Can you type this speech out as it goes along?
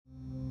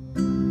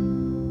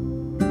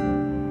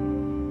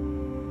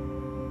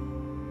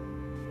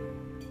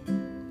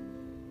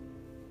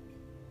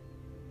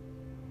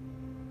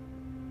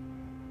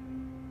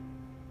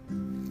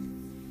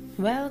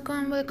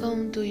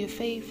Welcome to your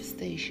faith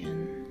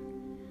station.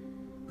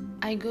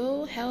 I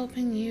go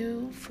helping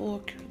you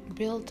for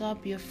build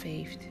up your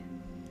faith.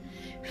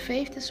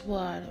 Faith is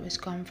what always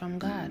come from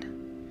God.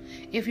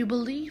 If you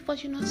believe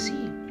what you not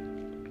see,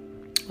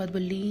 but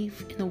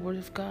believe in the word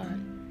of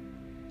God.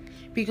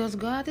 Because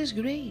God is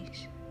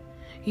great.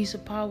 He's a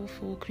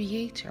powerful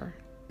creator.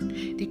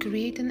 He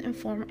created and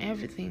formed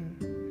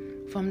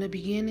everything from the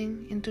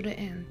beginning into the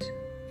end.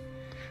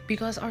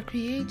 Because our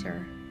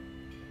creator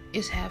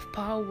is have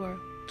power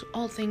to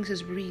all things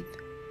is breathed,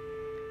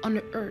 on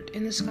the earth,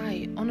 in the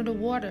sky, under the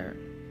water,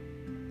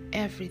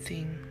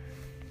 everything.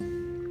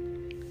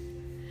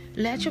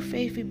 Let your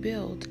faith be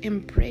built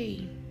in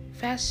prayer,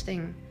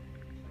 fasting,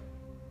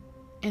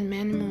 and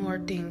many more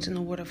things in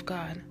the Word of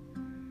God.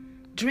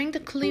 Drink the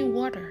clear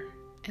water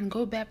and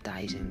go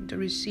baptizing to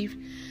receive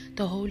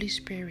the Holy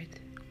Spirit.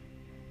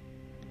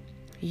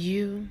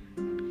 You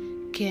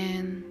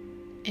can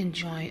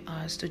enjoy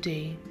us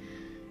today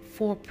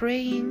for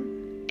praying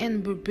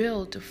and be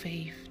built to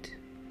faith.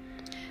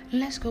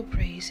 Let's go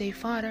pray. Say,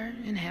 Father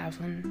in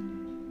heaven,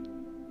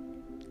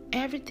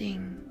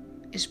 everything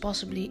is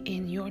possibly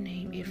in your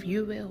name if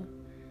you will.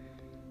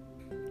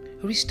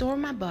 Restore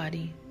my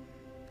body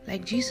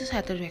like Jesus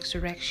had the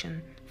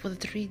resurrection for the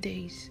 3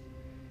 days.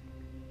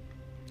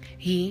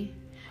 He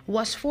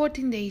was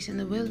 14 days in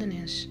the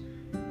wilderness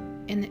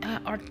and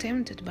are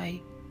tempted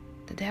by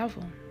the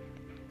devil.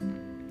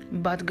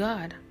 But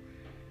God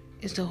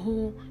is the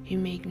who He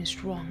make me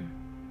strong.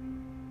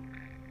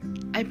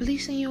 I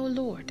believe in you,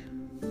 Lord.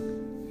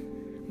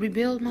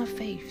 Rebuild my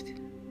faith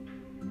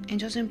and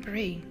just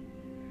pray.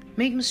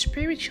 Make me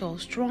spiritual,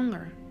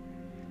 stronger,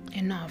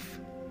 enough.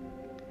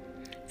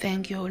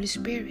 Thank you, Holy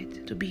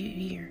Spirit, to be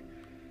here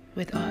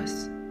with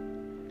us.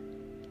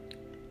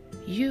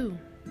 You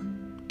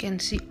can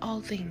see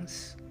all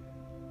things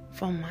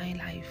from my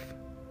life.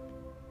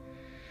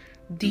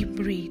 Deep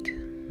breathe.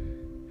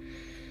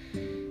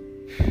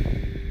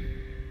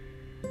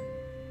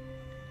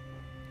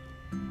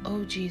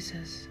 Oh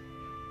Jesus,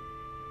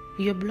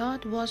 your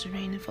blood was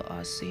raining for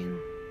our sin.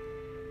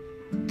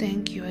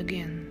 Thank you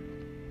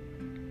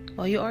again.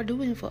 What you are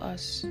doing for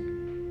us.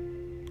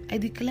 I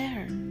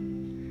declare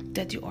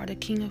that you are the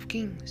King of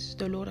Kings,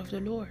 the Lord of the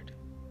Lord,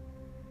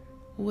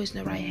 who is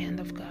the right hand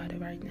of God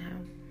right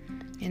now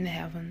in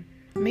heaven.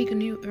 Make a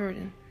new earth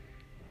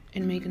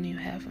and make a new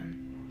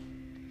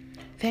heaven.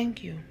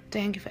 Thank you.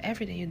 Thank you for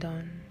everything you've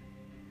done.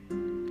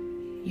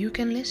 You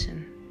can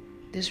listen.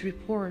 This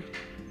report,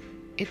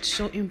 it's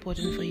so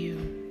important for you.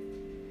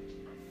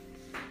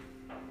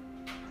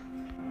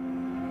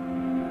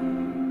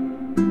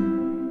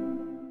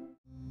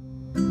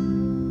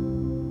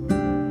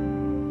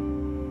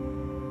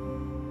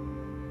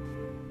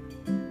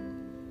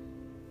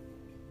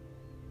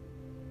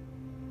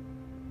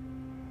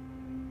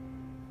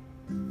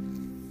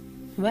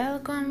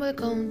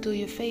 Welcome to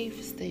your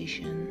faith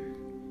station.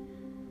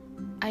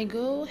 I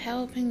go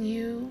helping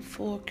you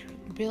for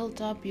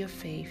build up your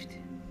faith.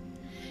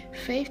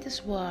 Faith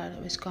is what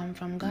always come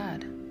from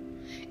God.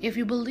 If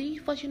you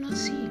believe what you not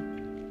see,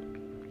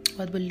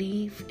 but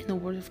believe in the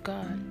word of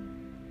God.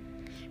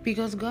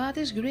 Because God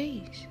is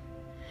great.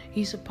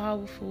 He's a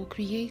powerful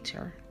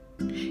creator.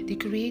 He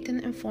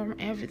created and formed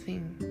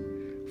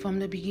everything from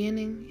the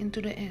beginning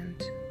into the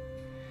end.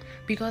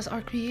 Because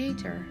our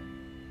creator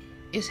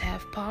is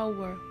have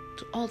power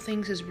to all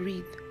things is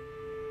breathed,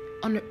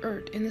 on the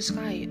earth, in the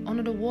sky,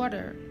 under the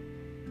water,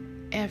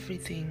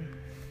 everything.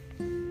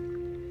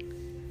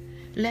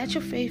 Let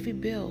your faith be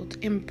built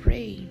in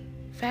prayer,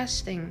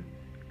 fasting,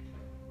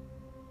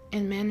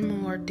 and many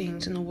more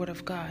things in the Word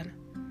of God.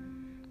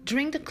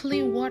 Drink the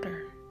clear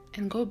water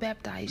and go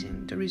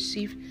baptizing to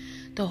receive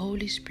the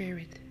Holy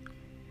Spirit.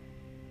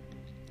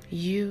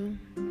 You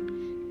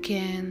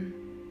can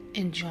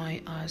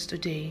enjoy us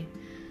today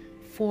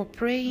for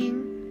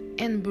praying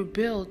and be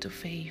built to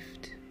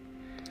faith.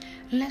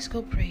 Let's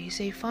go pray.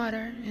 Say,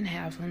 Father in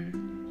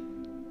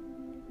heaven,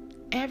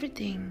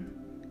 everything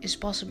is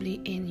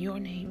possibly in your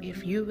name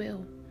if you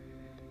will.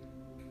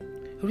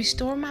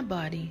 Restore my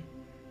body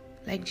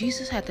like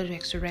Jesus had the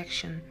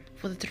resurrection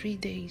for the 3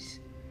 days.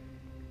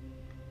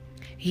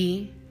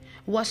 He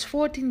was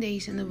 14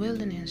 days in the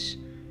wilderness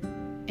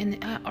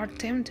and are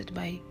tempted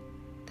by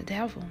the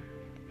devil.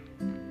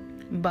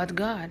 But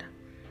God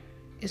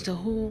is the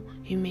who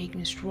He make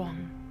me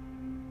strong.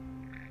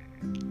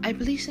 I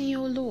believe in you,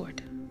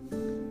 Lord.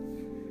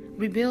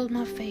 Rebuild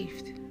my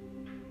faith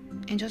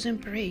and just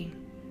pray.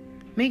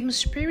 Make me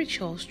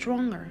spiritual,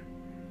 stronger,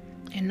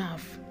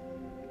 enough.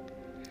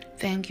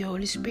 Thank you,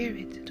 Holy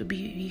Spirit, to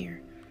be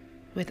here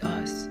with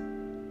us.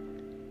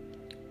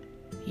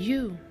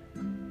 You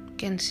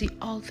can see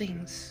all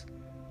things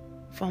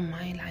from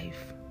my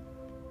life.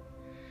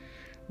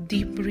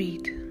 Deep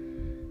breathe.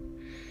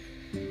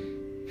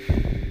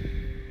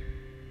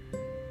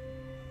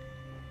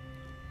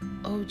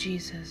 Oh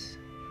Jesus,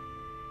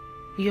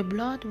 your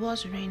blood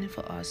was raining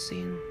for our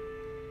sin.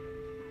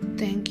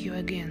 Thank you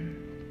again.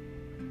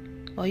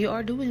 What you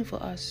are doing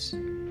for us.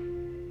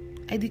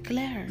 I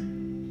declare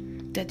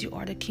that you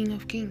are the King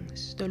of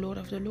Kings, the Lord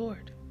of the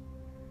Lord,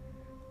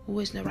 who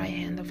is the right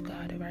hand of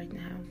God right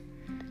now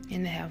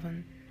in the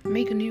heaven.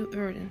 Make a new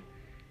earth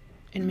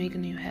and make a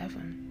new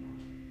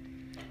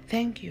heaven.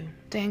 Thank you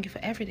for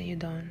everything you've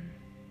done.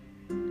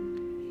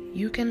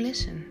 You can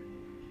listen.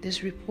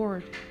 This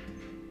report,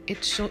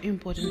 it's so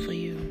important for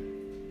you.